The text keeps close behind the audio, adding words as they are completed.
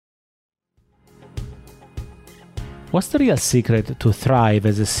What's the real secret to thrive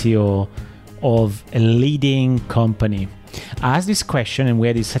as a CEO of a leading company? I asked this question and we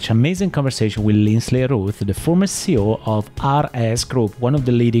had such an amazing conversation with Lindsley and Ruth, the former CEO of RS Group, one of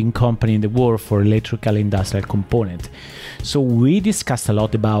the leading companies in the world for electrical industrial component. So we discussed a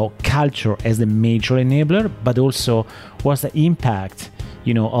lot about culture as the major enabler, but also what's the impact,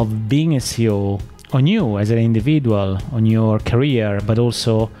 of being a CEO on you as an individual, on your career, but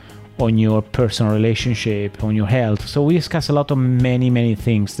also on your personal relationship, on your health. So we discuss a lot of many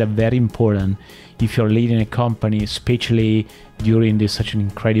things that are very important if you're leading a company, especially during this such an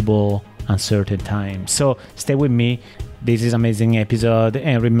incredible, uncertain time. So stay with me. This is an amazing episode.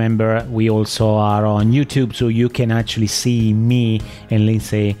 And remember, we also are on YouTube, so you can actually see me and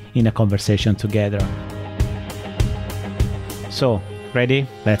Lindsley in a conversation together. So, ready?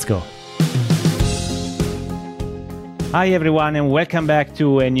 Let's go. Hi everyone, and welcome back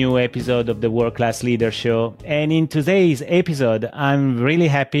to a new episode of the World Class Leader Show. And in today's episode, I'm really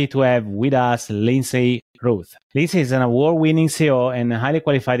happy to have with us Lindsley Ruth. Lindsley is an award-winning CEO and a highly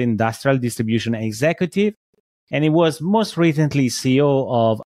qualified industrial distribution executive, and he was most recently CEO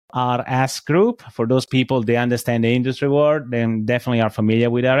of RS Group. For those people, they understand the industry world, they definitely are familiar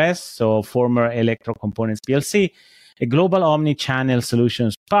with RS, so former Electro Components PLC, a global omni-channel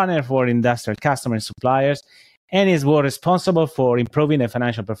solutions partner for industrial customers and suppliers, and is more responsible for improving the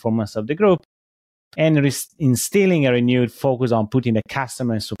financial performance of the group and instilling a renewed focus on putting the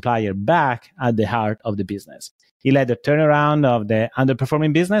customer and supplier back at the heart of the business. He led the turnaround of the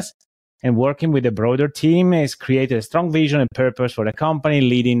underperforming business, and working with a broader team has created a strong vision and purpose for the company,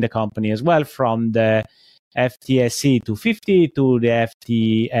 leading the company as well from the FTSE 250 to the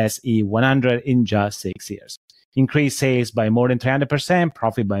FTSE 100 in just 6 years. Increased sales by more than 300%,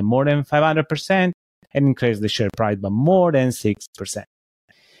 profit by more than 500%, and increased the share price by more than 6%.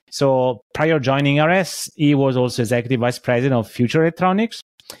 So prior joining RS, he was also Executive Vice President of Future Electronics.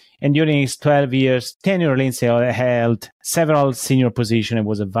 And during his 12 years tenure, Lindsley held several senior positions and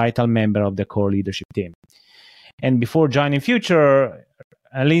was a vital member of the core leadership team. And before joining Future,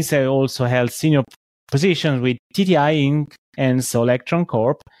 Lindsley also held senior positions with TTI Inc. and Solectron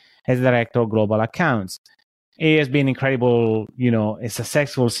Corp. As Director of Global Accounts. He has been incredible, a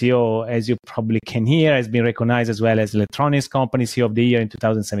successful CEO, as you probably can hear, has been recognized as well as Electronics Company CEO of the Year in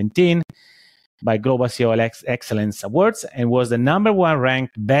 2017 by Global CEO Excellence Awards, and was the number one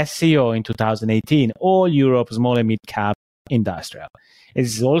ranked best CEO in 2018, all Europe small and mid-cap industrial. He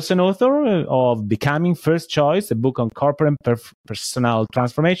is also an author of Becoming First Choice, a book on corporate personal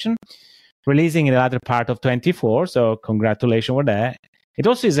transformation, releasing in the latter part of 24, so congratulations for that. It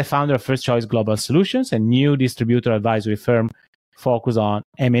also is a founder of First Choice Global Solutions, a new distributor advisory firm focused on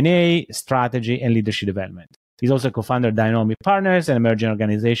M&A, strategy, and leadership development. He's also co-founder of Dynamic Partners, an emerging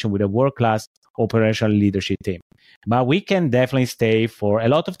organization with a world-class operational leadership team. But we can definitely stay for a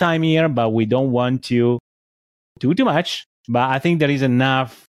lot of time here, but we don't want to do too much. But I think there is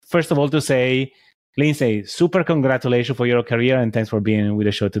enough, first of all, to say, Lindsley, super congratulations for your career, and thanks for being with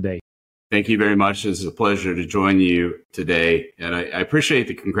the show today. Thank you very much. It's a pleasure to join you today. And I appreciate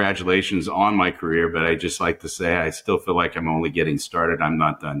the congratulations on my career, but I just like to say I still feel like I'm only getting started. I'm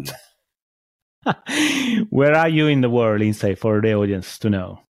not done yet. Where are you in the world, Lindsley, for the audience to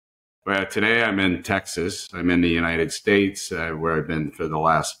know? Well, today I'm in Texas. I'm in the United States, where I've been for the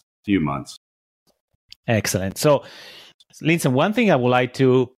last few months. Excellent. So, Lindsley, one thing I would like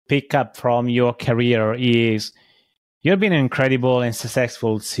to pick up from your career is you've been an incredible and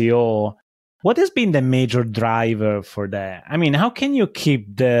successful CEO. What has been the major driver for that? I mean, how can you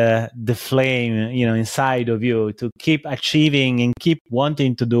keep the flame, inside of you to keep achieving and keep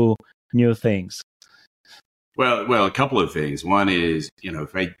wanting to do new things? Well, a couple of things. One is,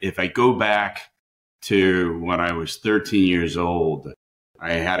 if I go back to when I was 13 years old,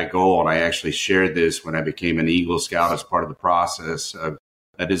 I had a goal, and I actually shared this when I became an Eagle Scout as part of the process of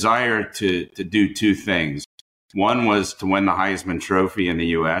a desire to do two things. One was to win the Heisman Trophy in the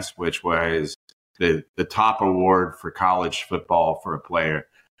U.S., which was the top award for college football for a player.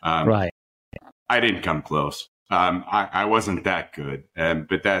 Right. I didn't come close. I wasn't that good.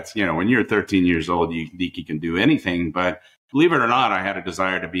 But that's, when you're 13 years old, you think you can do anything. But believe it or not, I had a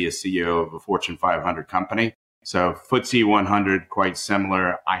desire to be a CEO of a Fortune 500 company. So FTSE 100, quite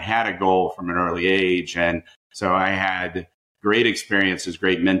similar. I had a goal from an early age. And so I had great experiences,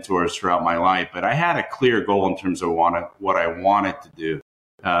 great mentors throughout my life, but I had a clear goal in terms of what I wanted to do.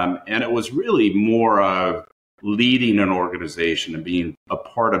 And it was really more of leading an organization and being a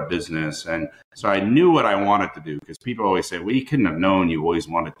part of business. And so I knew what I wanted to do, because people always say, well, you couldn't have known you always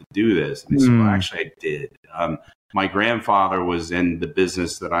wanted to do this. And I said, well, actually I did. My grandfather was in the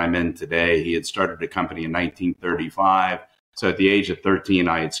business that I'm in today. He had started a company in 1935. So at the age of 13,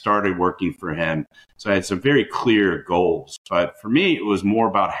 I had started working for him. So I had some very clear goals. But for me, it was more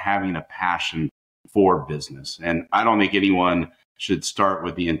about having a passion for business. And I don't think anyone should start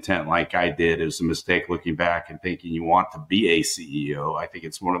with the intent like I did. It was a mistake looking back and thinking you want to be a CEO. I think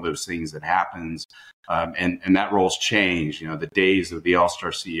it's one of those things that happens. And that role's changed. You know, the days of the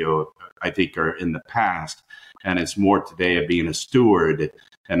all-star CEO, I think, are in the past. And it's more today of being a steward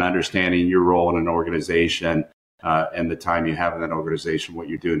and understanding your role in an organization and the time you have in that organization, what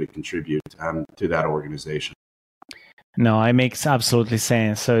you're doing to contribute to that organization. No, it makes absolutely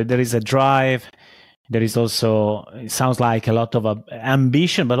sense. So there is a drive. There is also, it sounds like a lot of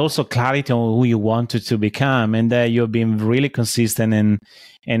ambition, but also clarity on who you wanted to become. And you've been really consistent and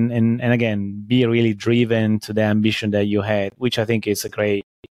again, be really driven to the ambition that you had, which I think is a great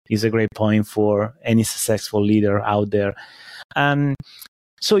point for any successful leader out there.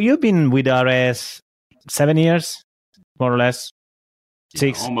 So you've been with RS 7 years, more or less.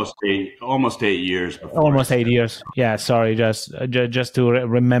 6, almost 8 years. Almost 8 years. Yeah, sorry, just to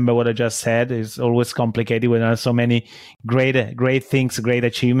remember what I just said. It's always complicated when there are so many great things, great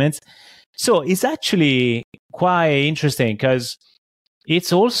achievements. So it's actually quite interesting because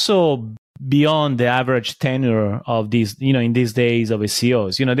it's also beyond the average tenure of these, in these days of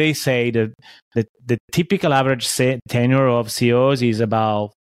CEOs. They say that the typical average tenure of CEOs is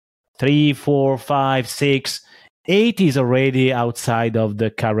about 3, 4, 5, 6. 8 is already outside of the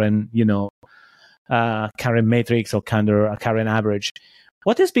current, current matrix or current average.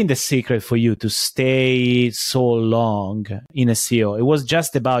 What has been the secret for you to stay so long in a CEO? It was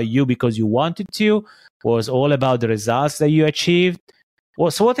just about you because you wanted to? Was all about the results that you achieved?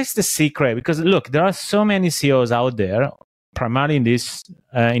 Well, so what is the secret? Because look, there are so many CEOs out there, primarily in this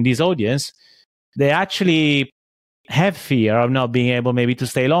audience, they actually have fear of not being able maybe to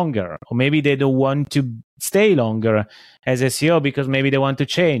stay longer, or maybe they don't want to stay longer as a CEO because maybe they want to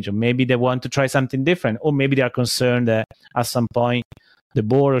change, or maybe they want to try something different, or maybe they are concerned that at some point the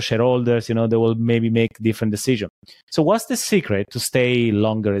board or shareholders, they will maybe make different decisions. So what's the secret to stay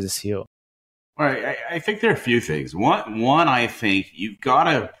longer as a CEO? Well, I think there are a few things. One, I think you've got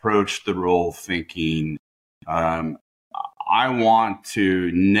to approach the role thinking, I want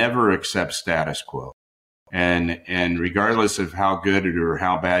to never accept status quo. And regardless of how good or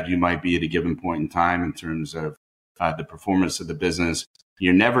how bad you might be at a given point in time in terms of the performance of the business,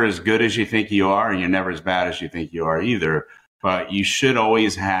 you're never as good as you think you are, and you're never as bad as you think you are either. But you should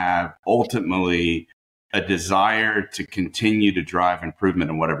always have ultimately a desire to continue to drive improvement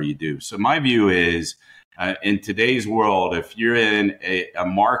in whatever you do. So my view is, in today's world, if you're in a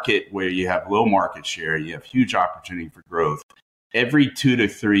market where you have low market share, you have huge opportunity for growth, every 2 to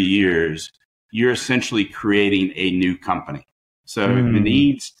 3 years, you're essentially creating a new company. So the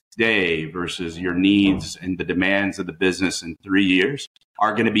needs today versus your needs and the demands of the business in 3 years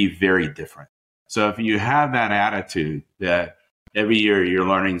are going to be very different. So if you have that attitude that every year you're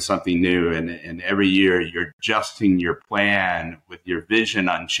learning something new and every year you're adjusting your plan with your vision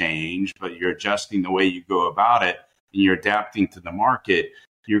unchanged, but you're adjusting the way you go about it and you're adapting to the market,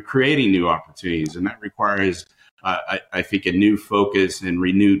 you're creating new opportunities. And that requires I think a new focus and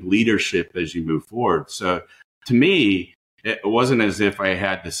renewed leadership as you move forward. So to me, it wasn't as if I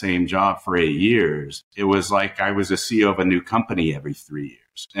had the same job for 8 years. It was like I was a CEO of a new company every 3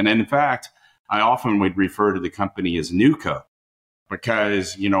 years. And in fact, I often would refer to the company as NewCo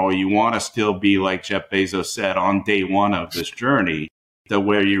because, you want to still be, like Jeff Bezos said, on day one of this journey, to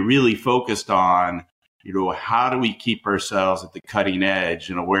where you're really focused on, how do we keep ourselves at the cutting edge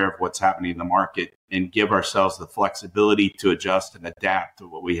and aware of what's happening in the market and give ourselves the flexibility to adjust and adapt to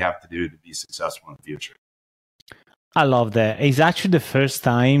what we have to do to be successful in the future. I love that. It's actually the first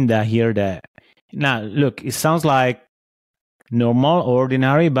time that I hear that. Now, look, it sounds like normal,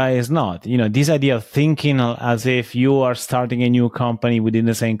 ordinary, but it's not. This idea of thinking as if you are starting a new company within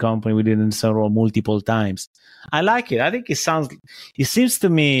the same company, within the same role multiple times. I like it. I think it seems to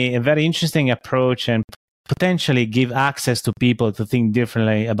me a very interesting approach and potentially give access to people to think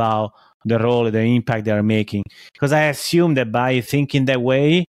differently about the role, the impact they are making. Because I assume that by thinking that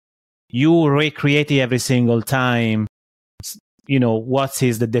way, you recreate it every single time. What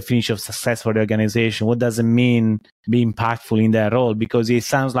is the definition of success for the organization? What does it mean be impactful in that role? Because it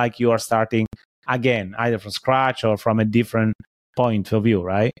sounds like you are starting again, either from scratch or from a different point of view,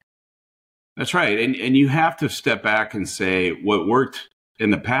 right? That's right. And you have to step back and say what worked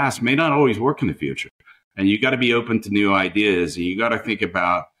in the past may not always work in the future. And you got to be open to new ideas. And you got to think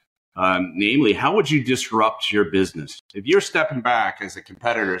about, namely, how would you disrupt your business? If you're stepping back as a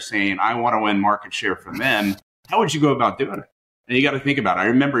competitor saying, I want to win market share from them, How would you go about doing it? And you got to think about it. I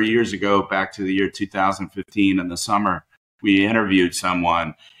remember years ago, back to the year 2015 in the summer, we interviewed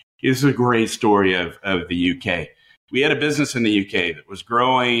someone. This is a great story of the UK. We had a business in the UK that was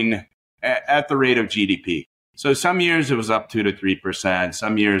growing at the rate of GDP. So some years it was up 2 to 3%.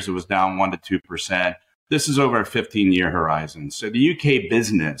 Some years it was down 1 to 2%. This is over a 15-year horizon. So the UK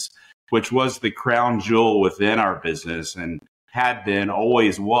business, which was the crown jewel within our business and had been,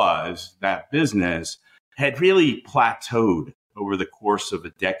 always was, that business had really plateaued over the course of a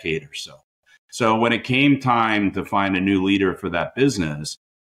decade or so. So when it came time to find a new leader for that business,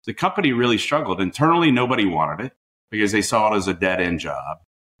 the company really struggled. Internally, nobody wanted it because they saw it as a dead-end job.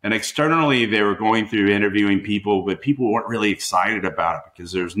 And externally, they were going through interviewing people, but people weren't really excited about it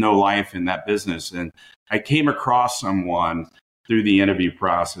because there's no life in that business. And I came across someone through the interview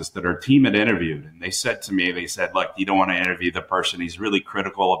process that our team had interviewed. And they said to me, look, you don't want to interview the person. He's really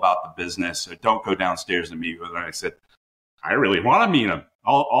critical about the business. So don't go downstairs and meet with him. And I said, I really want to meet him.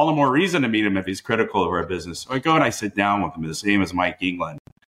 All the more reason to meet him if he's critical of our business. So I go and I sit down with him. His name is Mike England.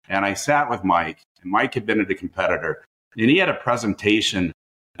 And I sat with Mike, and Mike had been at a competitor. And he had a presentation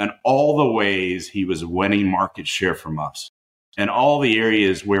on all the ways he was winning market share from us and all the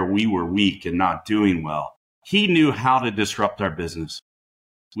areas where we were weak and not doing well. He knew how to disrupt our business.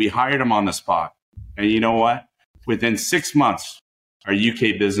 We hired him on the spot. And you know what? Within 6 months, our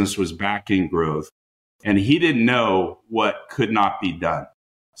UK business was back in growth. And he didn't know what could not be done.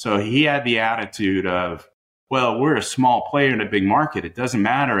 So he had the attitude of, well, we're a small player in a big market. It doesn't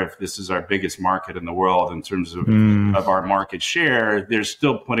matter if this is our biggest market in the world in terms of our market share. There's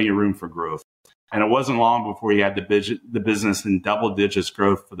still plenty of room for growth. And it wasn't long before he had the business in double digits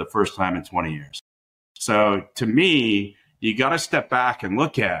growth for the first time in 20 years. So to me, you got to step back and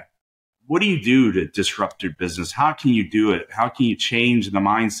look at, what do you do to disrupt your business? How can you do it? How can you change the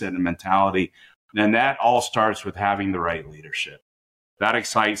mindset and mentality? And that all starts with having the right leadership. That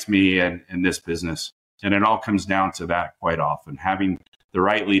excites me in this business. And it all comes down to that quite often, having the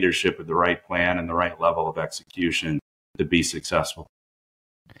right leadership with the right plan and the right level of execution to be successful.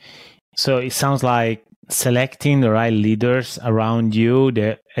 So it sounds like selecting the right leaders around you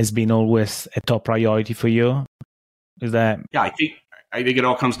that has been always a top priority for you. Is that? Yeah, I think it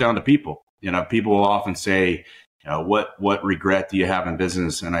all comes down to people. People will often say, what regret do you have in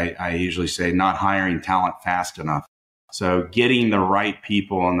business? And I usually say not hiring talent fast enough. So getting the right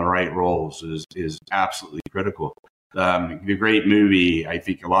people in the right roles is absolutely critical. The great movie, I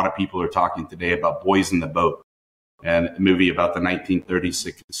think a lot of people are talking today about Boys in the Boat, and a movie about the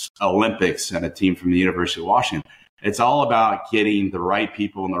 1936 Olympics and a team from the University of Washington. It's all about getting the right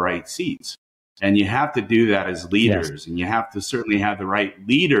people in the right seats. And you have to do that as leaders. Yes. And you have to certainly have the right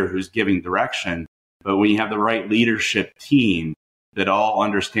leader who's giving direction. But when you have the right leadership team that all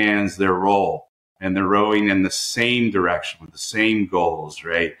understands their role and they're rowing in the same direction with the same goals,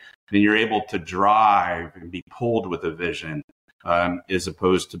 right? Then you're able to drive and be pulled with a vision as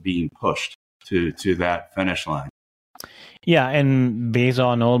opposed to being pushed to that finish line. Yeah, and based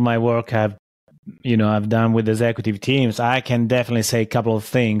on all my work I've done with executive teams, I can definitely say a couple of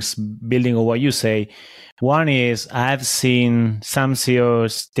things building on what you say. One is I've seen some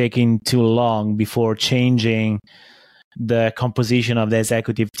CEOs taking too long before changing the composition of the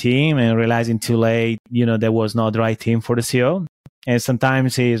executive team and realizing too late, there was not the right team for the CEO. And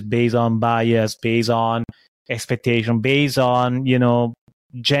sometimes it's based on bias, based on expectation, based on,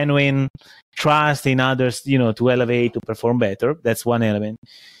 genuine trust in others, to elevate, to perform better. That's one element.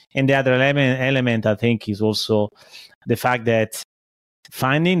 And the other element, I think, is also the fact that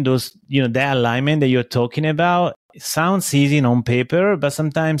finding those, that alignment that you're talking about sounds easy on paper, but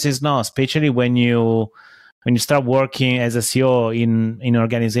sometimes it's not, especially when you start working as a CEO in an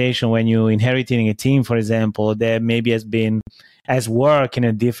organization, when you're inheriting a team, for example, that maybe has worked in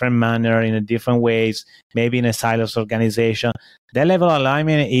a different manner, in a different ways, maybe in a silos organization. That level of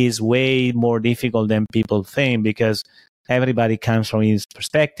alignment is way more difficult than people think because everybody comes from his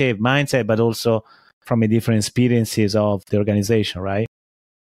perspective, mindset, but also from a different experiences of the organization, right?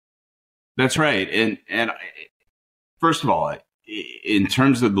 That's right. And first of all, in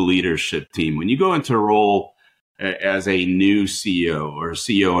terms of the leadership team, when you go into a role as a new CEO or a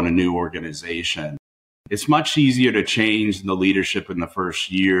CEO in a new organization, it's much easier to change the leadership in the first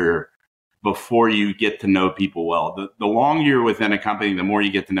year before you get to know people well. The longer you're within a company, the more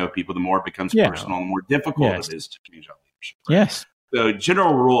you get to know people, the more it becomes personal, the more difficult it is to change our leadership. Right? Yes. The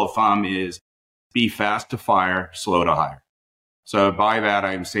general rule of thumb is be fast to fire, slow to hire. So by that,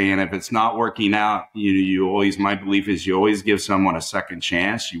 I'm saying if it's not working out, my belief is you always give someone a second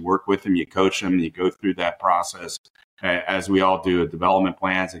chance. You work with them, you coach them, you go through that process. as we all do, development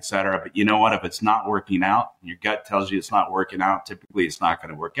plans, et cetera. But you know what? If it's not working out, your gut tells you it's not working out. Typically, it's not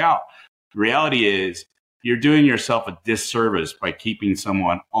going to work out. The reality is you're doing yourself a disservice by keeping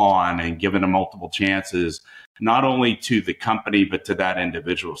someone on and giving them multiple chances, not only to the company, but to that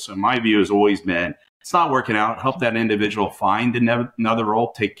individual. So my view has always been, it's not working out. Help that individual find another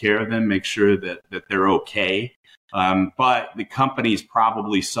role, take care of them, make sure that they're okay. But the company's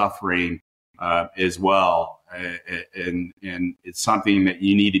probably suffering as well. And it's something that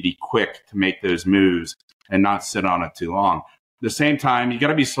you need to be quick to make those moves and not sit on it too long. At the same time, you got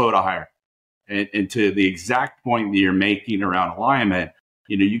to be slow to hire. And to the exact point that you're making around alignment,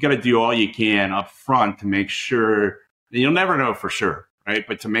 you got to do all you can up front to make sure, you'll never know for sure, right?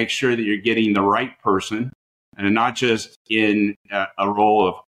 But to make sure that you're getting the right person, and not just in a role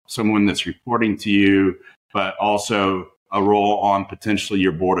of someone that's reporting to you, but also a role on potentially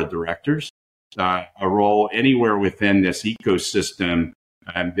your board of directors, a role anywhere within this ecosystem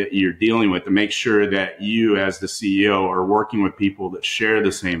that you're dealing with, to make sure that you as the CEO are working with people that share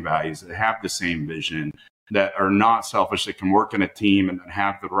the same values, that have the same vision, that are not selfish, that can work in a team and that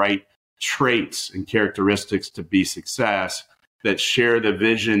have the right traits and characteristics to be success, that share the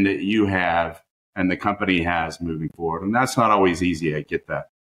vision that you have and the company has moving forward. And that's not always easy. I get that.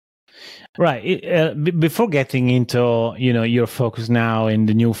 Right. Before getting into, your focus now in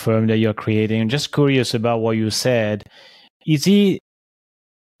the new firm that you're creating, I'm just curious about what you said.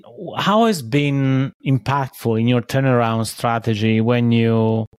 How has been impactful in your turnaround strategy when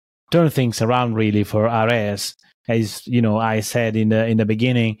you turn things around really for RS? As I said in the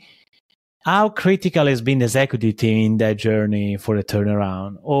beginning, how critical has been the executive team in that journey for the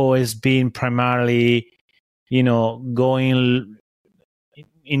turnaround, or has been primarily, going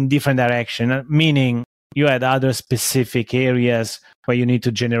in different direction? Meaning, you had other specific areas where you need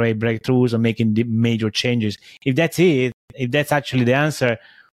to generate breakthroughs or making major changes. If that's it, if that's actually the answer,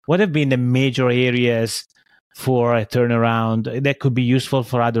 what have been the major areas for a turnaround that could be useful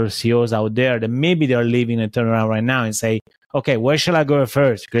for other CEOs out there that maybe they're living a turnaround right now and say, okay, where shall I go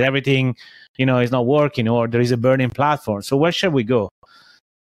first? Because everything, is not working, or there is a burning platform. So where shall we go?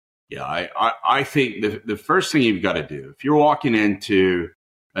 Yeah, I think the first thing you've got to do, if you're walking into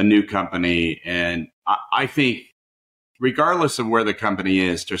a new company, and I think regardless of where the company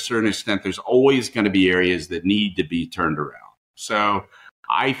is, to a certain extent, there's always going to be areas that need to be turned around. So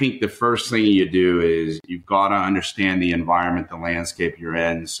I think the first thing you do is you've got to understand the environment, the landscape you're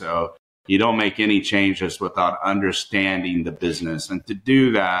in. So you don't make any changes without understanding the business. And to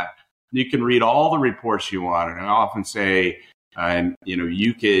do that, you can read all the reports you want. And I often say,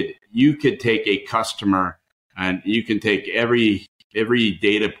 you could take a customer and you can take every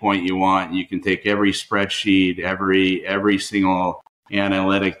data point you want. You can take every spreadsheet, every single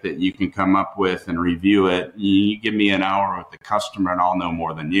analytic that you can come up with and review it. You give me an hour with the customer and I'll know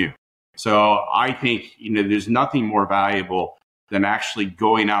more than you. So I think, there's nothing more valuable than actually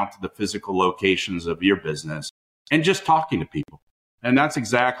going out to the physical locations of your business and just talking to people. And that's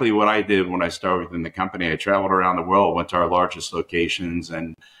exactly what I did when I started within the company. I traveled around the world, went to our largest locations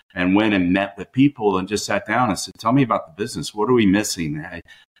and went and met with people and just sat down and said, tell me about the business. What are we missing?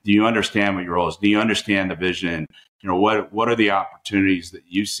 Do you understand what your role is? Do you understand the vision? What are the opportunities that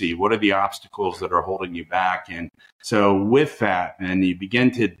you see? What are the obstacles that are holding you back? And so with that, and you begin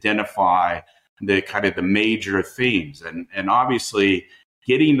to identify the kind of the major themes, and obviously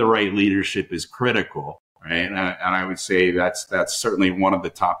getting the right leadership is critical, right? And I would say that's certainly one of the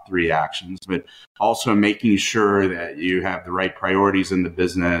top three actions, but also making sure that you have the right priorities in the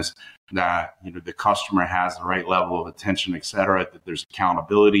business, that the customer has the right level of attention, et cetera, that there's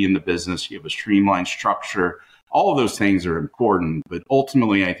accountability in the business, you have a streamlined structure. All of those things are important, but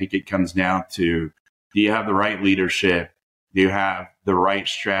ultimately I think it comes down to, do you have the right leadership? Do you have the right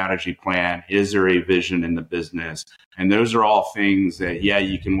strategy plan? Is there a vision in the business? And those are all things that,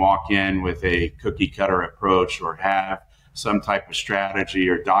 you can walk in with a cookie cutter approach or have some type of strategy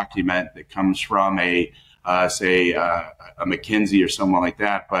or document that comes from a McKinsey or someone like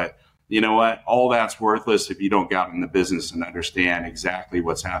that. But you know what? All that's worthless if you don't get in the business and understand exactly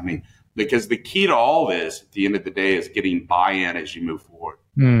what's happening. Because the key to all this at the end of the day is getting buy-in as you move forward.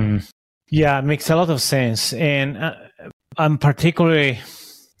 Yeah, it makes a lot of sense. And I'm particularly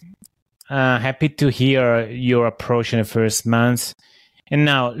happy to hear your approach in the first months. And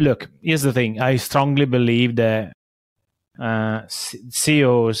now, look, here's the thing. I strongly believe that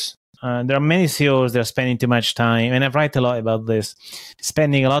CEOs, there are many CEOs that are spending too much time, and I've write a lot about this,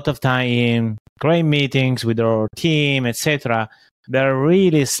 spending a lot of time in great meetings with their team, etc. They're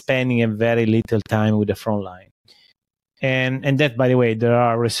really spending a very little time with the front line. And that, by the way, there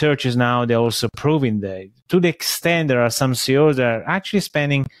are researchers now, they're also proving that to the extent there are some CEOs that are actually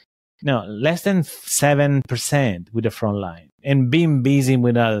spending less than 7% with the front line and being busy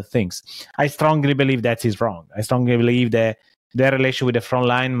with other things. I strongly believe that is wrong. I strongly believe that their relation with the front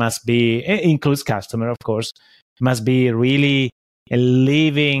line must be, it includes customer, of course, must be really a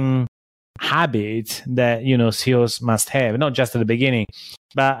living habit that, CEOs must have, not just at the beginning.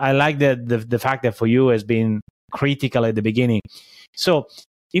 But I like the fact that for you has been critical at the beginning. So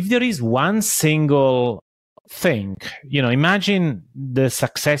if there is one single thing, imagine the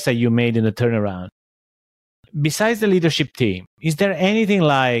success that you made in the turnaround. Besides the leadership team, is there anything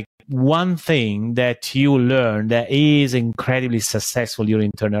like one thing that you learned that is incredibly successful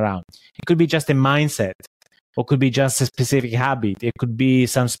during turnaround? It could be just a mindset, or could be just a specific habit. It could be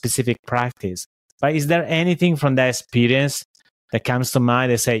some specific practice. But is there anything from that experience that comes to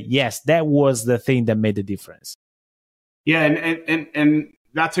mind that say, yes, that was the thing that made the difference? Yeah, and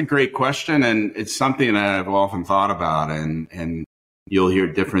that's a great question, and it's something that I've often thought about, and you'll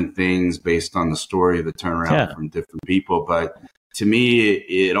hear different things based on the story of the turnaround from different people. But to me,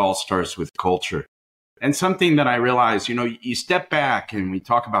 it all starts with culture. And something that I realized, you step back and we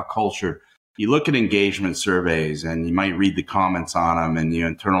talk about culture, you look at engagement surveys and you might read the comments on them and you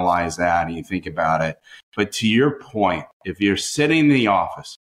internalize that and you think about it. But to your point, if you're sitting in the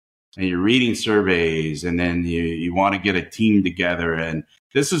office and you're reading surveys and then you want to get a team together, and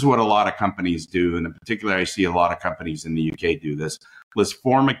this is what a lot of companies do, and in particular, I see a lot of companies in the UK do this. Let's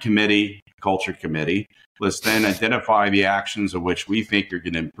form a committee, culture committee. Let's then identify the actions of which we think are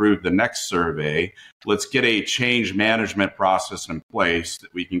going to improve the next survey. Let's get a change management process in place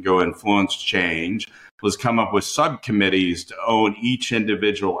that we can go influence change. Let's come up with subcommittees to own each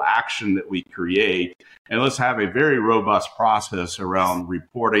individual action that we create. And let's have a very robust process around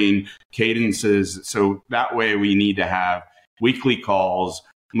reporting cadences. So that way we need to have weekly calls,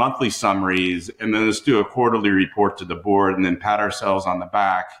 monthly summaries, and then let's do a quarterly report to the board and then pat ourselves on the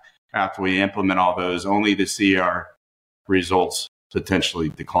back after we implement all those, only to see our results potentially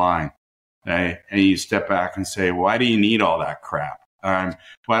decline. Okay? And you step back and say, why do you need all that crap?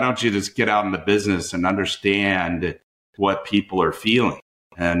 Why don't you just get out in the business and understand what people are feeling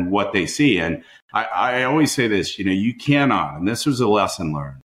and what they see? And I always say this, you cannot, and this was a lesson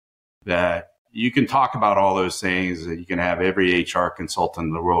learned, that you can talk about all those things, that you can have every HR consultant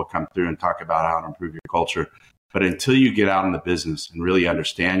in the world come through and talk about how to improve your culture. But until you get out in the business and really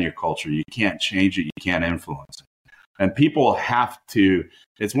understand your culture, you can't change it, you can't influence it. And people have to,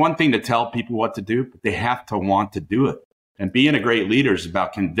 it's one thing to tell people what to do, but they have to want to do it. And being a great leader is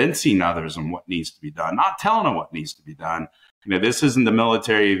about convincing others on what needs to be done, not telling them what needs to be done. This isn't the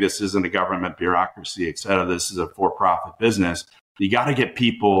military, this isn't a government bureaucracy, et cetera. This is a for-profit business. You got to get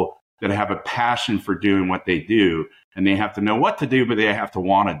people that have a passion for doing what they do, and they have to know what to do, but they have to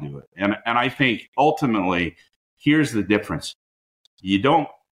want to do it. And I think ultimately, here's the difference. You don't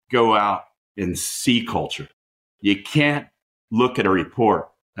go out and see culture. You can't look at a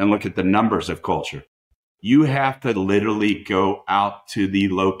report and look at the numbers of culture. You have to literally go out to the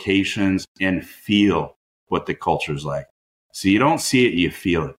locations and feel what the culture is like. So you don't see it, you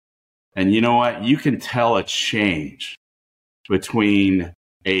feel it. And you know what? You can tell a change between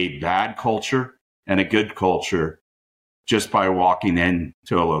a bad culture and a good culture just by walking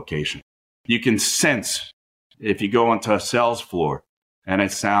into a location. You can sense if you go onto a sales floor and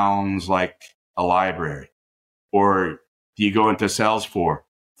it sounds like a library, or you go into a sales floor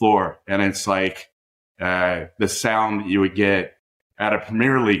and it's like the sound that you would get at a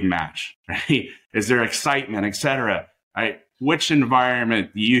Premier League match, right? Is there excitement, et cetera? Right? Which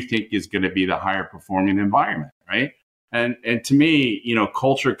environment do you think is going to be the higher performing environment, right? And to me,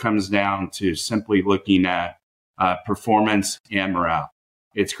 culture comes down to simply looking at performance and morale.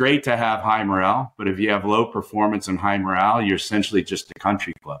 It's great to have high morale, but if you have low performance and high morale, you're essentially just a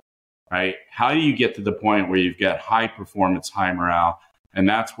country club, right? How do you get to the point where you've got high performance, high morale? And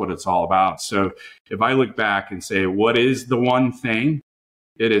that's what it's all about. So if I look back and say, what is the one thing?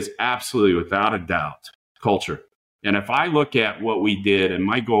 It is absolutely, without a doubt, culture. And if I look at what we did, and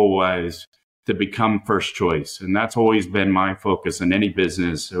my goal was to become first choice. And that's always been my focus in any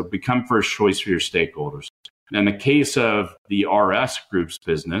business. So become first choice for your stakeholders. In the case of the RS Group's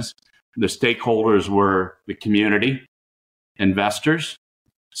business, the stakeholders were the community, investors,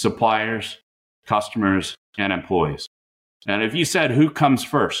 suppliers, customers, and employees. And if you said who comes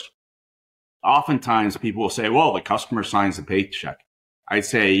first, oftentimes people will say, well, the customer signs the paycheck. I'd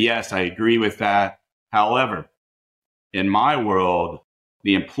say, yes, I agree with that. However, in my world,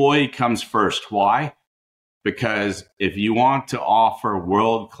 the employee comes first. Why? Because if you want to offer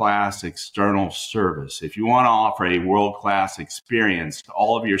world-class external service, if you want to offer a world-class experience to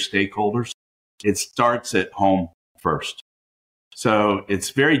all of your stakeholders, it starts at home first. So it's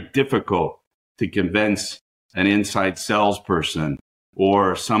very difficult to convince an inside salesperson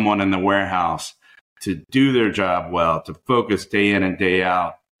or someone in the warehouse to do their job well, to focus day in and day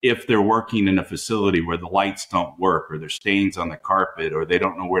out, if they're working in a facility where the lights don't work, or there's stains on the carpet, or they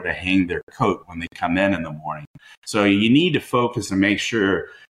don't know where to hang their coat when they come in the morning. So you need to focus and make sure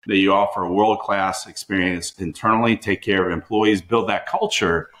that you offer a world-class experience internally, take care of employees, build that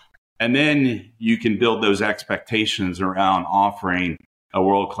culture, and then you can build those expectations around offering a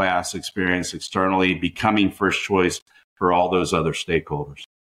world-class experience externally, becoming first choice for all those other stakeholders.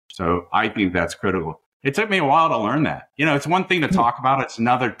 So I think that's critical. It took me a while to learn that. It's one thing to talk about, it's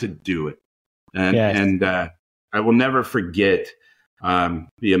another to do it. And I will never forget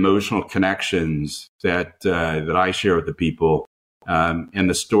the emotional connections that I share with the people, and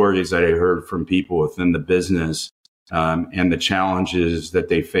the stories that I heard from people within the business, and the challenges that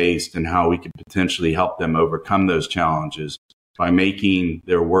they faced, and how we could potentially help them overcome those challenges by making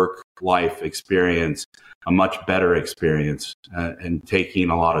their work-life experience a much better experience, and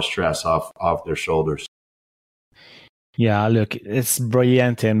taking a lot of stress off their shoulders. Yeah, look, it's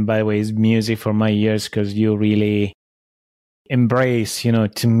brilliant. And by the way, it's music for my ears, because you really embrace,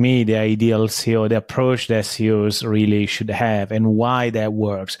 to me, the ideal CEO, the approach that CEOs really should have, and why that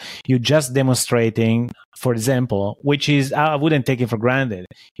works. You're just demonstrating, for example, which is, I wouldn't take it for granted.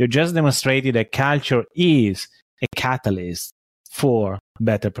 You're just demonstrating that culture is a catalyst for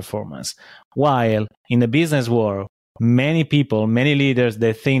better performance. While in the business world, many people, many leaders,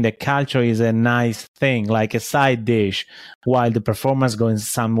 they think that culture is a nice thing, like a side dish, while the performance goes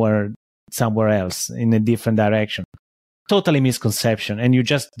somewhere else in a different direction. Totally misconception. And you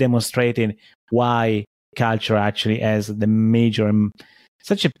just demonstrating why culture actually has the major,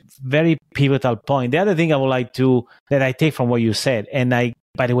 such a very pivotal point. The other thing I would like to, that I take from what you said, and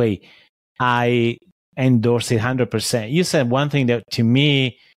by the way, I endorse it 100%. You said one thing that to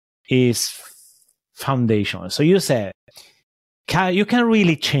me is foundational. So you said you can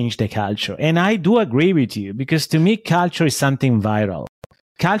really change the culture. And I do agree with you, because to me, culture is something viral.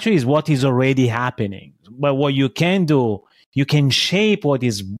 Culture is what is already happening. But what you can do, you can shape what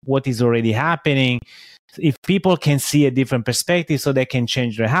is already happening. If people can see a different perspective, so they can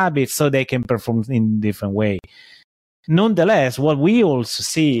change their habits, so they can perform in a different way. Nonetheless, what we also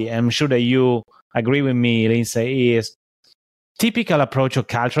see, I'm sure that you agree with me, Lindsley, is typical approach of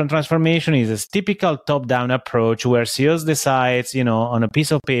cultural transformation is a typical top-down approach where CEOs decides, on a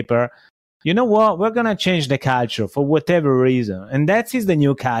piece of paper, you know what, we're going to change the culture for whatever reason. And that is the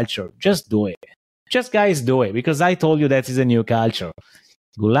new culture. Just do it. Just guys do it, because I told you that is a new culture.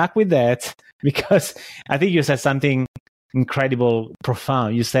 Good luck with that, because I think you said something incredible,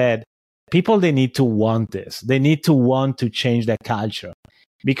 profound. You said people, they need to want this. They need to want to change their culture.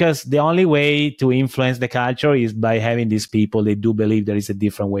 Because the only way to influence the culture is by having these people, they do believe there is a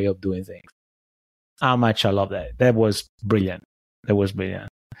different way of doing things. How much I love that. That was brilliant.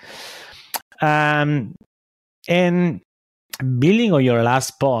 And building on your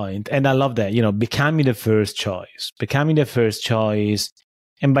last point, and I love that, becoming the first choice.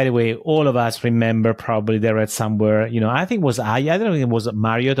 And by the way, all of us remember, probably they read somewhere, I think it was Aya, I don't know if it was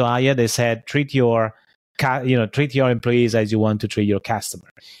Marriott or Aya, they said, treat your employees as you want to treat your customer.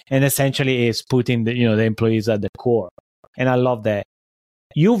 And essentially is putting the employees at the core. And I love that.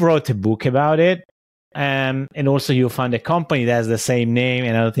 You wrote a book about it. And also you found a company that has the same name,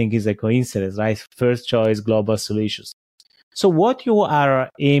 and I don't think it's a coincidence, right? First Choice Global Solutions. So what you are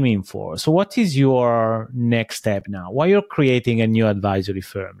aiming for? So what is your next step now? Why you're creating a new advisory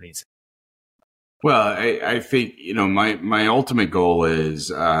firm, Lindsley? Well, I think, my ultimate goal is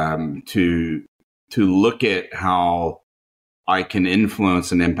to look at how I can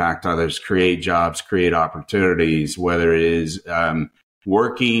influence and impact others, create jobs, create opportunities, whether it is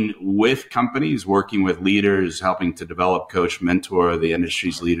working with companies, working with leaders, helping to develop, coach, mentor the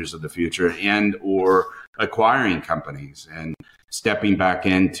industry's leaders of the future, and or acquiring companies and stepping back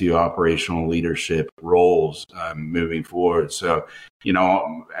into operational leadership roles moving forward. So,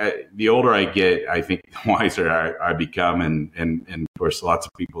 the older I get, I think the wiser I become. And of course, lots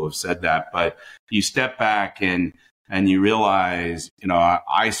of people have said that. But you step back and you realize,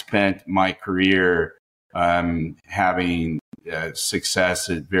 I spent my career having success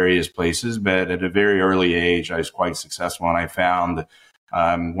at various places, but at a very early age, I was quite successful. And I found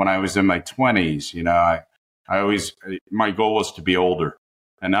when I was in my 20s, my goal was to be older.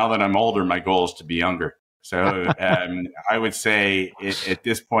 And now that I'm older, my goal is to be younger. So I would say at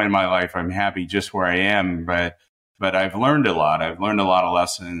this point in my life, I'm happy just where I am, but I've learned a lot. I've learned a lot of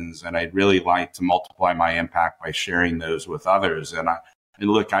lessons, and I'd really like to multiply my impact by sharing those with others. And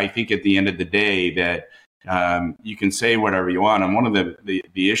look, I think at the end of the day that you can say whatever you want. And one of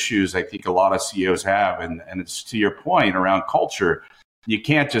the issues I think a lot of CEOs have, and it's to your point around culture, you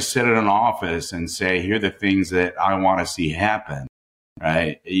can't just sit in an office and say, here are the things that I want to see happen,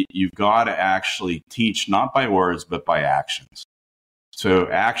 right? You've got to actually teach, not by words, but by actions. So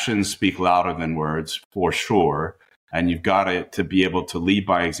actions speak louder than words, for sure. And you've got to be able to lead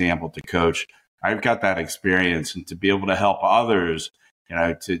by example, to coach. I've got that experience, and to be able to help others,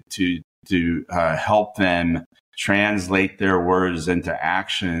 to help them translate their words into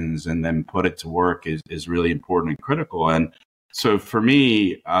actions and then put it to work is really important and critical. And so for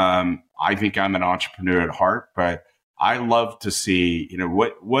me, I think I'm an entrepreneur at heart, but I love to see,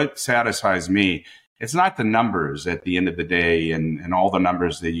 what satisfies me. It's not the numbers at the end of the day and all the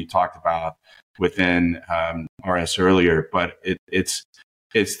numbers that you talked about within RS earlier, but it's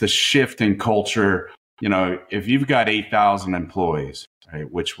the shift in culture. If you've got 8,000 employees, right,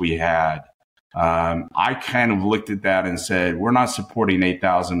 which we had, I kind of looked at that and said, we're not supporting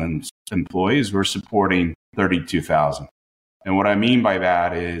 8,000 employees, we're supporting 32,000. And what I mean by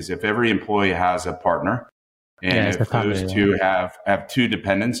that is if every employee has a partner, and if those two have two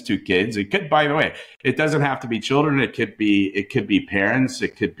dependents, two kids, it could, by the way, it doesn't have to be children. It could be parents.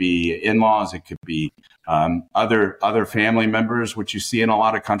 It could be in-laws. It could be other family members, which you see in a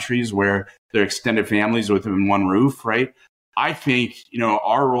lot of countries where they're extended families within one roof, right? I think,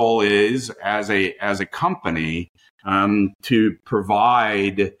 our role is as a company to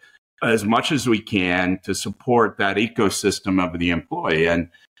provide as much as we can to support that ecosystem of the employee.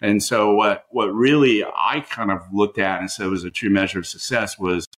 And so what really I kind of looked at and said was a true measure of success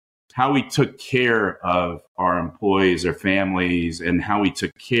was how we took care of our employees, their families, and how we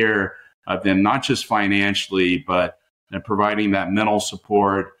took care of them, not just financially, but providing that mental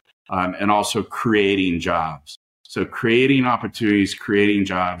support and also creating jobs. So creating opportunities, creating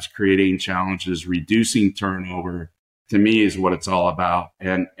jobs, creating challenges, reducing turnover, to me is what it's all about.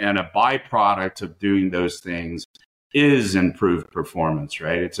 And a byproduct of doing those things is improved performance,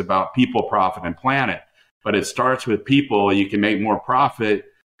 right? It's about people, profit, and planet. But it starts with people. You can make more profit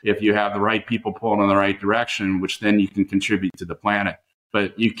if you have the right people pulling in the right direction, which then you can contribute to the planet.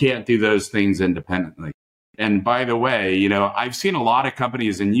 But you can't do those things independently. And by the way, I've seen a lot of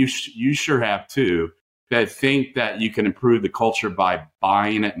companies, and you sure have too, that think that you can improve the culture by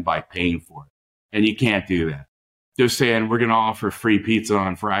buying it and by paying for it. And you can't do that. They're saying we're going to offer free pizza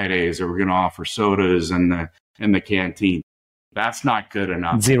on Fridays, or we're going to offer sodas in the canteen. That's not good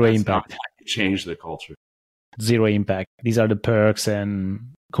enough. Zero impact. Change the culture. Zero impact. These are the perks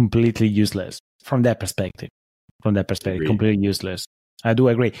and completely useless from that perspective. Agreed. Completely useless. I do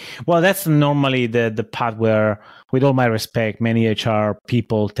agree. Well, that's normally the path where, with all my respect, many HR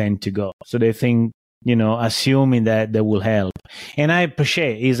people tend to go. So they think, assuming that they will help. And I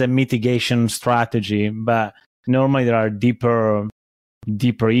appreciate it's a mitigation strategy, but normally there are deeper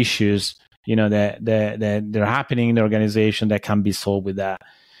issues, that they're happening in the organization that can be solved with that.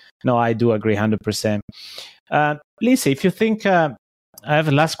 No, I do agree 100%. Lisa, if you think, I have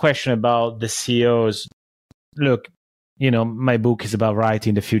a last question about the CEOs. Look, my book is about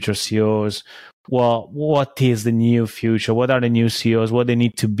writing the future CEOs. Well, what is the new future? What are the new CEOs? What they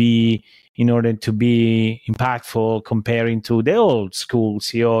need to be in order to be impactful comparing to the old school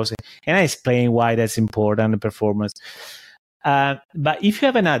CEOs? And I explain why that's important, the performance. But if you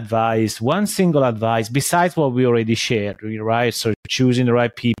have an advice, one single advice, besides what we already shared, right? So choosing the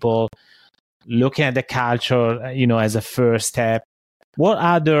right people, looking at the culture, as a first step, what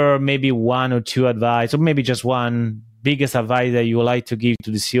other maybe one or two advice, or maybe just one biggest advice that you would like to give to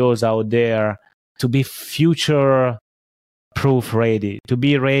the CEOs out there to be future proof ready, to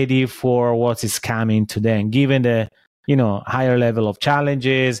be ready for what is coming to them, given the higher level of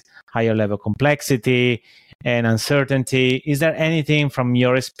challenges, higher level of complexity and uncertainty? Is there anything from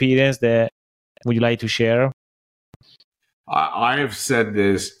your experience that would you like to share? I have said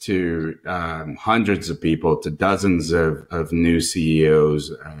this to hundreds of people, to dozens of new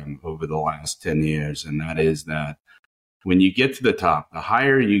CEOs over the last 10 years, and that is that when you get to the top, the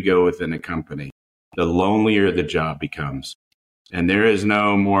higher you go within a company, the lonelier the job becomes. And there is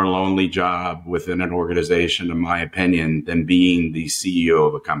no more lonely job within an organization, in my opinion, than being the CEO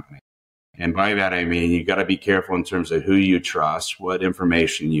of a company. And by that, I mean, you got to be careful in terms of who you trust, what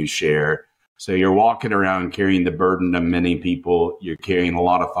information you share. So you're walking around carrying the burden of many people. You're carrying a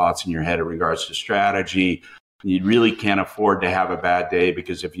lot of thoughts in your head in regards to strategy, You really can't afford to have a bad day,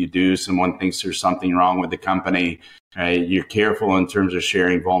 because if you do, someone thinks there's something wrong with the company. You're careful in terms of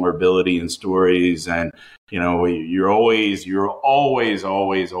sharing vulnerability and stories. And, you're always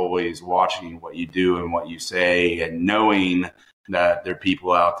watching what you do and what you say, and knowing that there are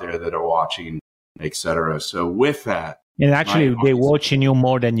people out there that are watching, et cetera. So with that, and actually, they're watching you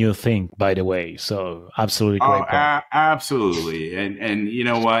more than you think, by the way. So absolutely great point. Absolutely. And you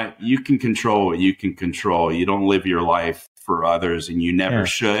know what? You can control what you can control. You don't live your life for others, and you never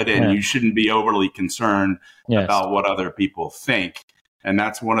should. And you shouldn't be overly concerned about what other people think. And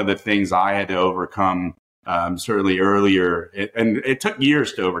that's one of the things I had to overcome, certainly earlier. And it took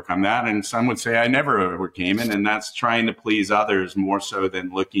years to overcome that. And some would say I never overcame it. And that's trying to please others more so than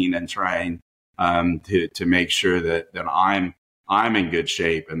looking and trying to make sure that I'm in good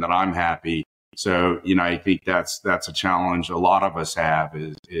shape and that I'm happy. So, I think that's a challenge a lot of us have,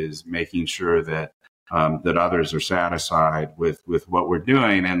 is making sure that that others are satisfied with what we're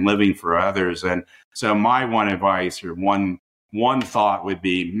doing and living for others. And so my one advice, or one thought, would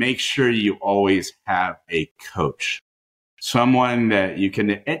be, make sure you always have a coach, someone that you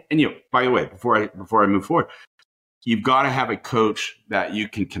can, and by the way, before I move forward, you've got to have a coach that you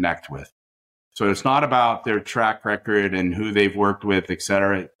can connect with. So it's not about their track record and who they've worked with, et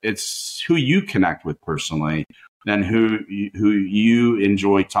cetera. It's who you connect with personally, and who you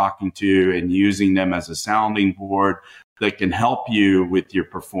enjoy talking to, and using them as a sounding board that can help you with your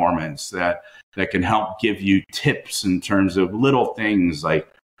performance, that can help give you tips in terms of little things like,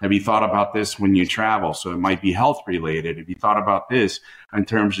 have you thought about this when you travel? So it might be health related. Have you thought about this in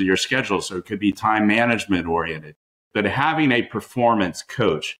terms of your schedule? So it could be time management oriented. But having a performance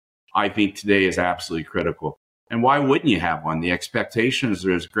coach, I think today, is absolutely critical. And why wouldn't you have one? The expectations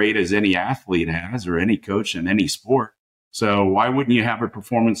are as great as any athlete has, or any coach in any sport. So why wouldn't you have a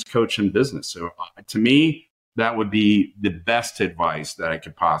performance coach in business? So to me, that would be the best advice that I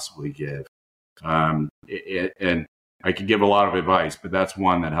could possibly give. And I could give a lot of advice, but that's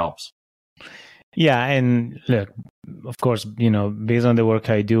one that helps. Yeah. And look, of course, based on the work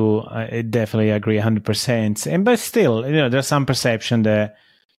I do, I definitely agree 100%. But still, there's some perception that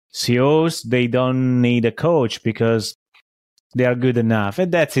CEOs, they don't need a coach because they are good enough. And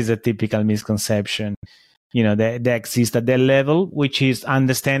that is a typical misconception, that exists at that level, which is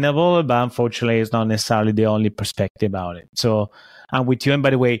understandable, but unfortunately is not necessarily the only perspective about it. So I'm with you. And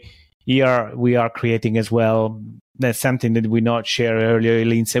by the way, here we are creating as well, that's something that we not shared earlier,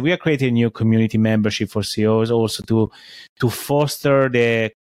 Lindsley. We are creating a new community membership for CEOs, also to foster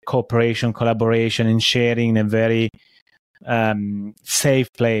the cooperation, collaboration, and sharing in a very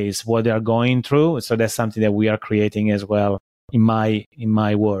safe place what they are going through. So that's something that we are creating as well in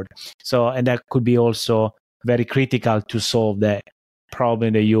my world. So, and that could be also very critical to solve that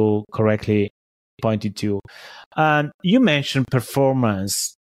problem that you correctly pointed to. You mentioned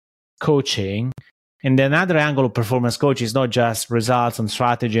performance coaching, and another angle of performance coach is not just results and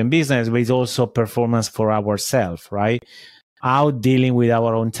strategy and business, but it's also performance for ourselves, right? How dealing with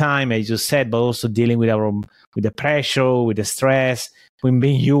our own time, as you said, but also dealing with with the pressure, with the stress, when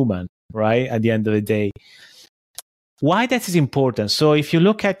being human, right? At the end of the day, why that is important. So if you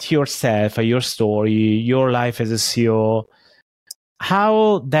look at yourself, at your story, your life as a CEO,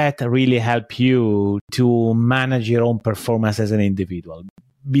 how that really help you to manage your own performance as an individual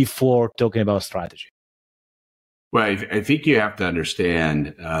before talking about strategy? Well, I think you have to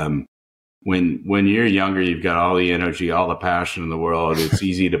understand, when you're younger, you've got all the energy, all the passion in the world. It's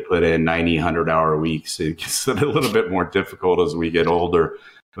easy to put in 90, 100-hour weeks. It gets a little bit more difficult as we get older.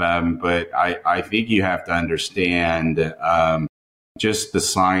 But I think you have to understand just the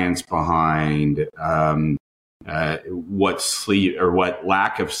science behind what sleep, or what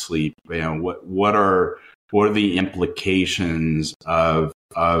lack of sleep, what are the implications of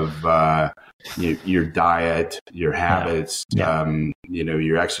your diet, your habits,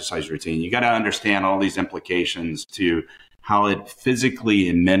 your exercise routine. You got to understand all these implications to how it physically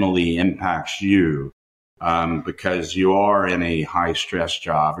and mentally impacts you, because you are in a high stress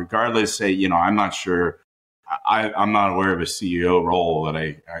job. Regardless, say, I'm not sure. I'm not aware of a CEO role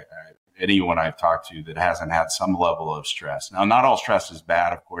that anyone I've talked to that hasn't had some level of stress. Now, not all stress is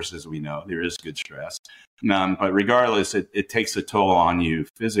bad, of course, as we know. There is good stress. But regardless, it takes a toll on you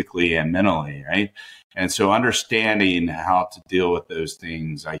physically and mentally, right? And so understanding how to deal with those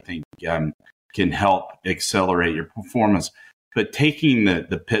things, I think, can help accelerate your performance. But taking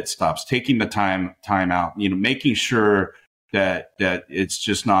the pit stops, taking the time out, making sure that it's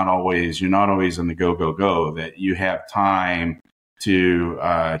just you're not always in the go, that you have time to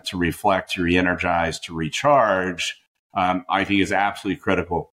reflect, to re-energize, to recharge, I think is absolutely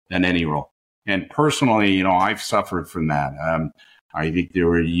critical in any role. And personally, I've suffered from that. I think there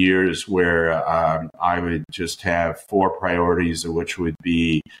were years where I would just have four priorities, which would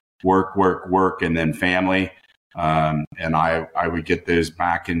be work, work, work, and then family. And I would get those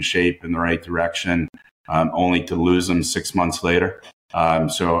back in shape in the right direction, only to lose them 6 months later.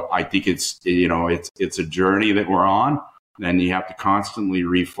 So I think it's a journey that we're on, and you have to constantly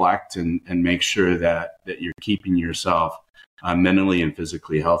reflect and make sure that you're keeping yourself mentally and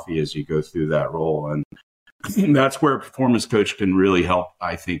physically healthy as you go through that role. And that's where a performance coach can really help,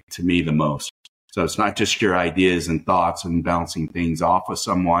 I think, to me the most. So it's not just your ideas and thoughts and bouncing things off of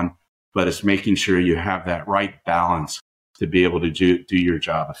someone, but it's making sure you have that right balance to be able to do your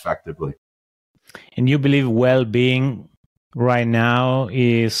job effectively. And you believe well-being right now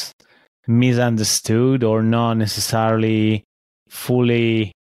is misunderstood or not necessarily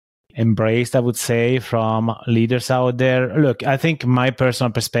fully embraced, I would say, from leaders out there? Look, I think my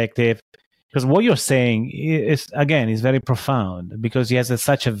personal perspective, because what you're saying is very profound, because it has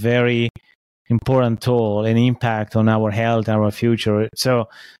such a very important toll and impact on our health and our future. So,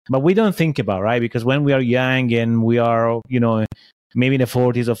 but we don't think about, right? Because when we are young and we are, maybe in the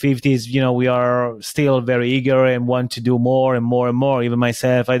 40s or 50s, we are still very eager and want to do more and more and more. Even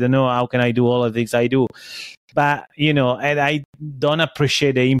myself, I don't know, how can I do all of the things I do? But, and I don't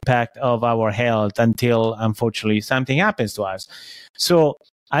appreciate the impact of our health until, unfortunately, something happens to us. So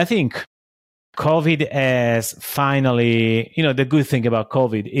I think COVID has finally, the good thing about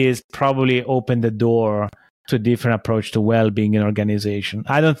COVID is probably opened the door to a different approach to well-being in organization.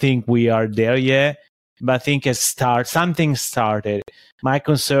 I don't think we are there yet, but I think something started. My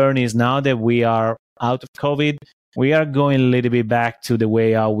concern is now that we are out of COVID, we are going a little bit back to the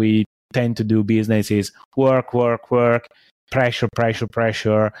way how we tend to do business is work, work, work, pressure, pressure,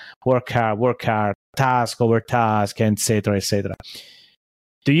 pressure, work hard, task over task, etc., etc.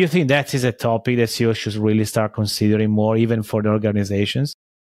 Do you think that is a topic that CEOs should really start considering more, even for the organizations?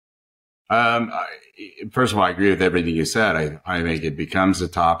 First of all, I agree with everything you said. I think it becomes a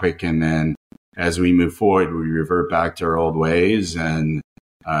topic, and then as we move forward, we revert back to our old ways. And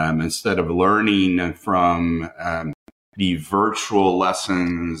instead of learning from the virtual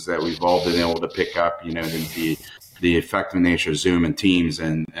lessons that we've all been able to pick up, the effective nature of Zoom and Teams,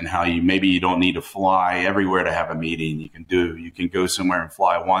 and how you don't need to fly everywhere to have a meeting. You can go somewhere and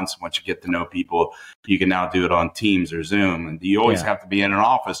fly once. Once you get to know people, you can now do it on Teams or Zoom. And you always have to be in an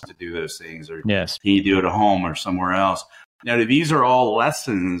office to do those things, or yes, can you do it at home or somewhere else? Now, these are all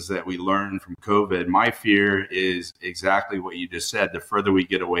lessons that we learned from COVID. My fear is exactly what you just said. The further we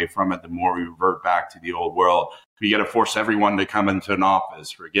get away from it, the more we revert back to the old world. We got to force everyone to come into an office.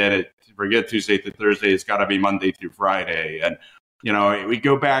 Forget Tuesday to Thursday. It's got to be Monday through Friday. And, we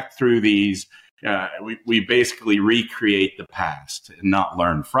go back through these. We basically recreate the past and not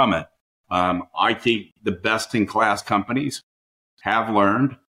learn from it. I think the best in class companies have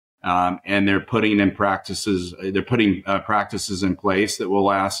learned. And they're putting practices in place that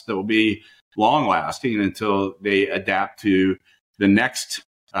will be long lasting until they adapt to the next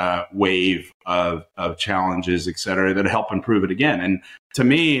wave of challenges, et cetera, that help improve it again. And to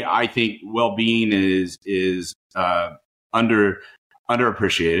me, I think well-being is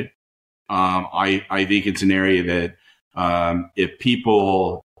underappreciated. I think it's an area that if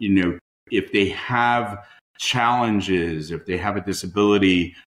people, if they have challenges, if they have a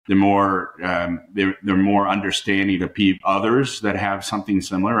disability, they're more understanding of others that have something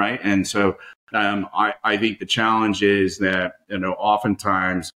similar, right? And so I think the challenge is that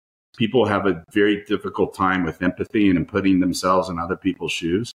oftentimes people have a very difficult time with empathy and putting themselves in other people's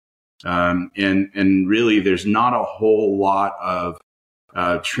shoes, and really there's not a whole lot of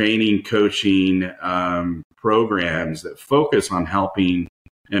training, coaching programs that focus on helping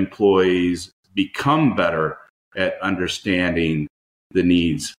employees become better at understanding the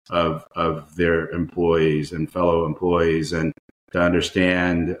needs of their employees and fellow employees, and to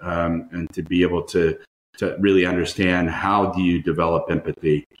understand and to be able to really understand how do you develop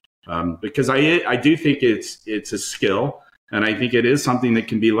empathy, because I do think it's a skill, and I think it is something that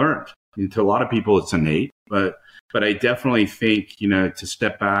can be learned. And to a lot of people it's innate, but I definitely think to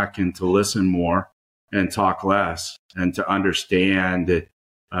step back and to listen more and talk less, and to understand the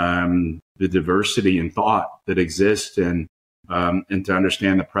diversity in thought that exists, and to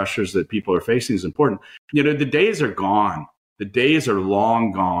understand the pressures that people are facing is important. The days are gone. The days are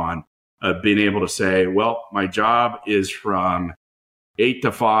long gone of being able to say, well, my job is from 8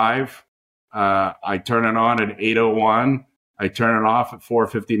 to 5. I turn it on at 8:01. I turn it off at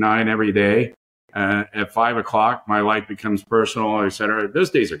 4:59 every day. At 5 o'clock, my life becomes personal, et cetera. Those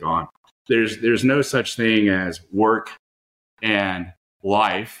days are gone. There's no such thing as work and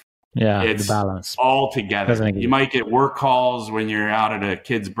life. Yeah, the It's balance. all together. You might get work calls when you're out at a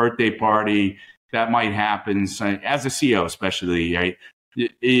kid's birthday party. That might happen. So as a CEO, especially, right?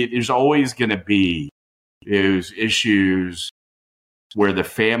 There's always going to be those issues where the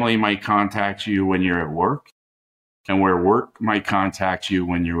family might contact you when you're at work, and where work might contact you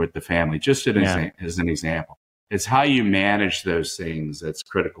when you're with the family. Just as an example, it's how you manage those things that's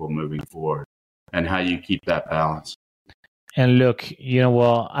critical moving forward, and how you keep that balance. And look, you know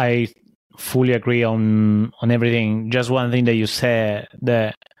what? I fully agree on everything. Just one thing that you said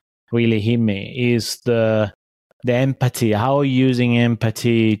that really hit me is the empathy. How using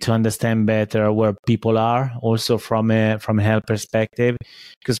empathy to understand better where people are, also from a health perspective,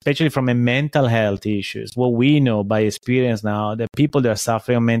 because especially from a mental health issues, what we know by experience now, that people that are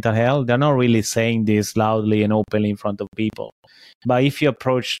suffering of mental health, they're not really saying this loudly and openly in front of people. But if you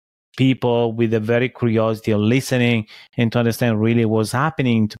approach people with a very curiosity of listening and to understand really what's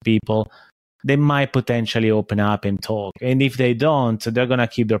happening to people, they might potentially open up and talk. And if they don't, they're going to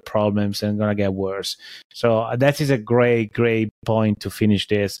keep their problems and going to get worse. So that is a great, great point to finish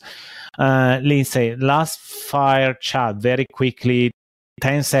this. Lindsley, last fire chat very quickly,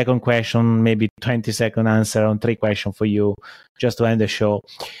 10-second question, maybe 20-second answer on 3 questions for you, just to end the show.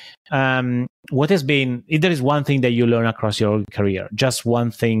 What has been, if there is one thing that you learn across your career, just one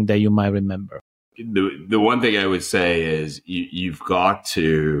thing that you might remember? The one thing I would say is you've got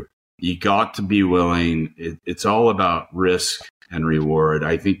to be willing. It's all about risk and reward.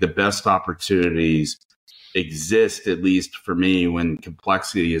 I think the best opportunities exist, at least for me, when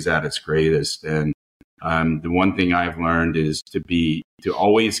complexity is at its greatest. And the one thing I've learned is to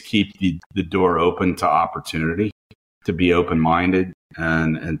always keep the door open to opportunity, to be open-minded,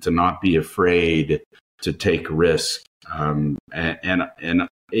 and to not be afraid to take risk. And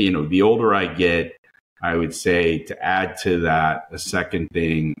you know, the older I get, I would say, to add to that, a second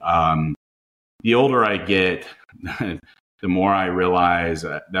thing, the older I get, the more I realize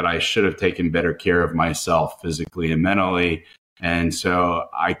that I should have taken better care of myself physically and mentally. And so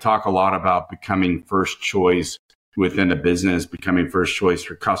I talk a lot about becoming first choice within a business, becoming first choice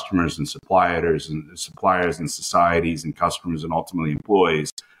for customers and suppliers and societies and customers and ultimately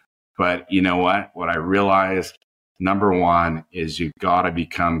employees. But you know what I realized, number one, is you've got to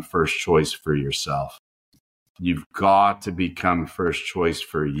become first choice for yourself. You've got to become first choice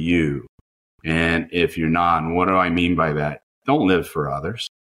for you. And if you're not, and what do I mean by that? Don't live for others.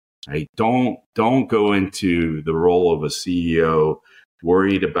 Right? Don't go into the role of a CEO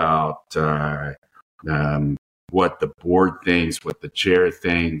worried about what the board thinks, what the chair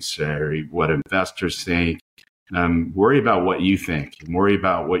thinks, or what investors think. Worry about what you think. Worry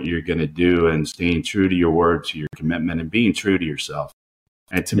about what you're going to do, and staying true to your word, to your commitment, and being true to yourself.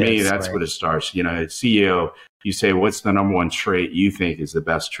 And to me, that's right. What it starts. You know, as CEO, you say, what's the number one trait you think is the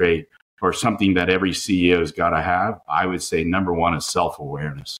best trait, or something that every CEO has got to have? I would say number one is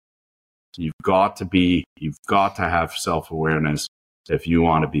self-awareness. You've got to have self-awareness if you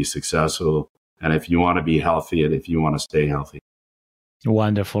want to be successful, and if you want to be healthy, and if you want to stay healthy.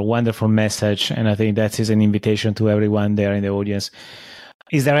 Wonderful, wonderful message. And I think that is an invitation to everyone there in the audience.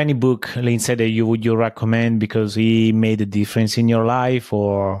 Is there any book, Lindsley, that you would recommend because he made a difference in your life,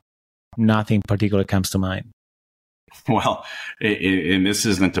 or nothing particular comes to mind? Well, and this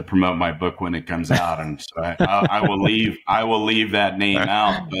isn't to promote my book when it comes out, and so I will leave that name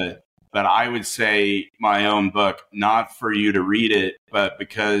out. But I would say my own book, not for you to read it, but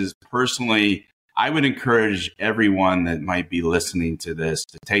because personally, I would encourage everyone that might be listening to this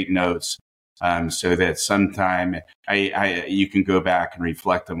to take notes, so that sometime you can go back and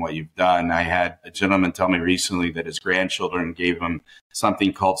reflect on what you've done. I had a gentleman tell me recently that his grandchildren gave him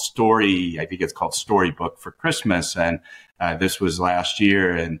something called I think it's called Storybook for Christmas. And this was last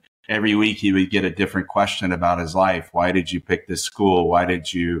year. And every week he would get a different question about his life. Why did you pick this school? Why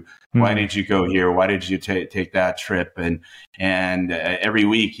did you go here? Why did you take that trip? And every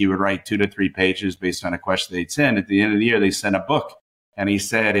week he would write 2 to 3 pages based on a question they'd send. At the end of the year, they sent a book. And he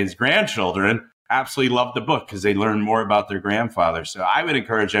said his grandchildren absolutely loved the book because they learned more about their grandfather. So I would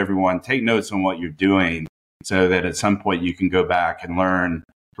encourage everyone, take notes on what you're doing so that at some point you can go back and learn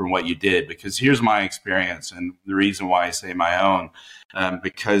from what you did. Because here's my experience, and the reason why I say my own,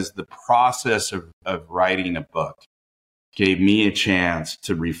 because the process of writing a book gave me a chance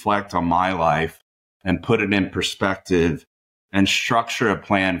to reflect on my life and put it in perspective and structure a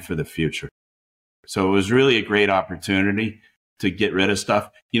plan for the future. So it was really a great opportunity to get rid of stuff.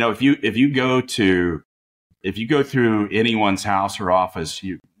 You know, if you go through anyone's house or office,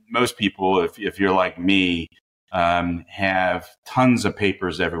 most people, if you're like me, have tons of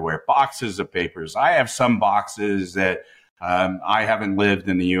papers everywhere, boxes of papers. I have some boxes that I haven't lived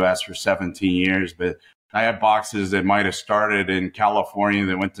in the U.S. for 17 years, but I have boxes that might have started in California,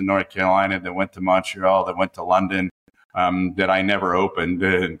 that went to North Carolina, that went to Montreal, that went to London, that I never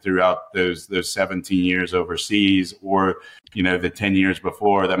opened throughout those 17 years overseas, or, the 10 years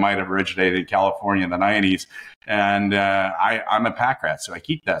before that might have originated in California in the 90s. And I'm a pack rat, so I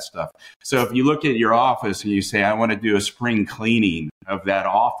keep that stuff. So if you look at your office and you say, I want to do a spring cleaning of that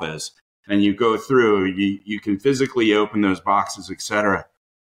office, and you go through, you can physically open those boxes, etc.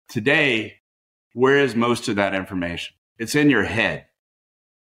 Today, where is most of that information? It's in your head,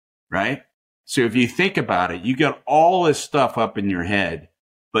 right? So if you think about it, you got all this stuff up in your head,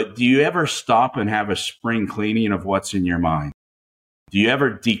 but do you ever stop and have a spring cleaning of what's in your mind? Do you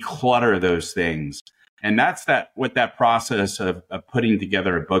ever declutter those things? And that's what that process of putting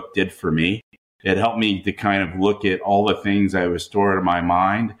together a book did for me. It helped me to kind of look at all the things that was stored in my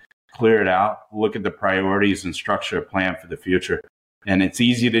mind, clear it out, look at the priorities, and structure a plan for the future. And it's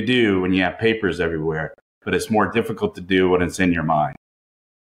easy to do when you have papers everywhere, but it's more difficult to do when it's in your mind.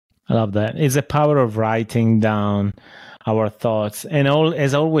 I love that. It's the power of writing down our thoughts. And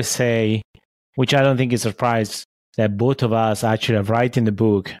as I always say, which I don't think is a surprise, that both of us actually are writing the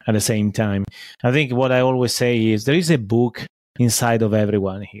book at the same time. I think what I always say is there is a book inside of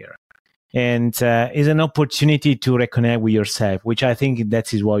everyone here. And it's an opportunity to reconnect with yourself, which I think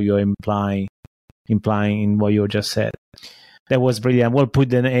that is what you're implying in what you just said. That was brilliant. We'll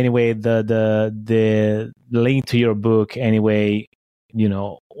put anyway the link to your book anyway,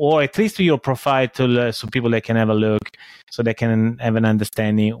 or at least to your profile so people that can have a look, so they can have an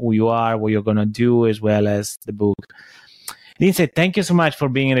understanding who you are, what you're going to do, as well as the book. Lindsley, thank you so much for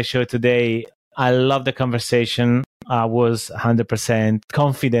being on the show today. I love the conversation. I was 100%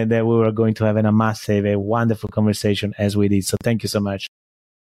 confident that we were going to have a wonderful conversation as we did. So thank you so much.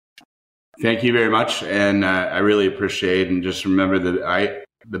 Thank you very much. And I really appreciate it. And just remember that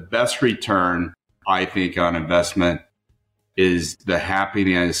the best return, I think, on investment is the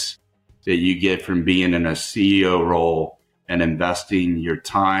happiness that you get from being in a CEO role and investing your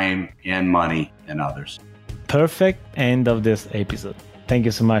time and money in others. Perfect end of this episode. Thank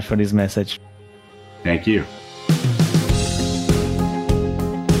you so much for this message. Thank you.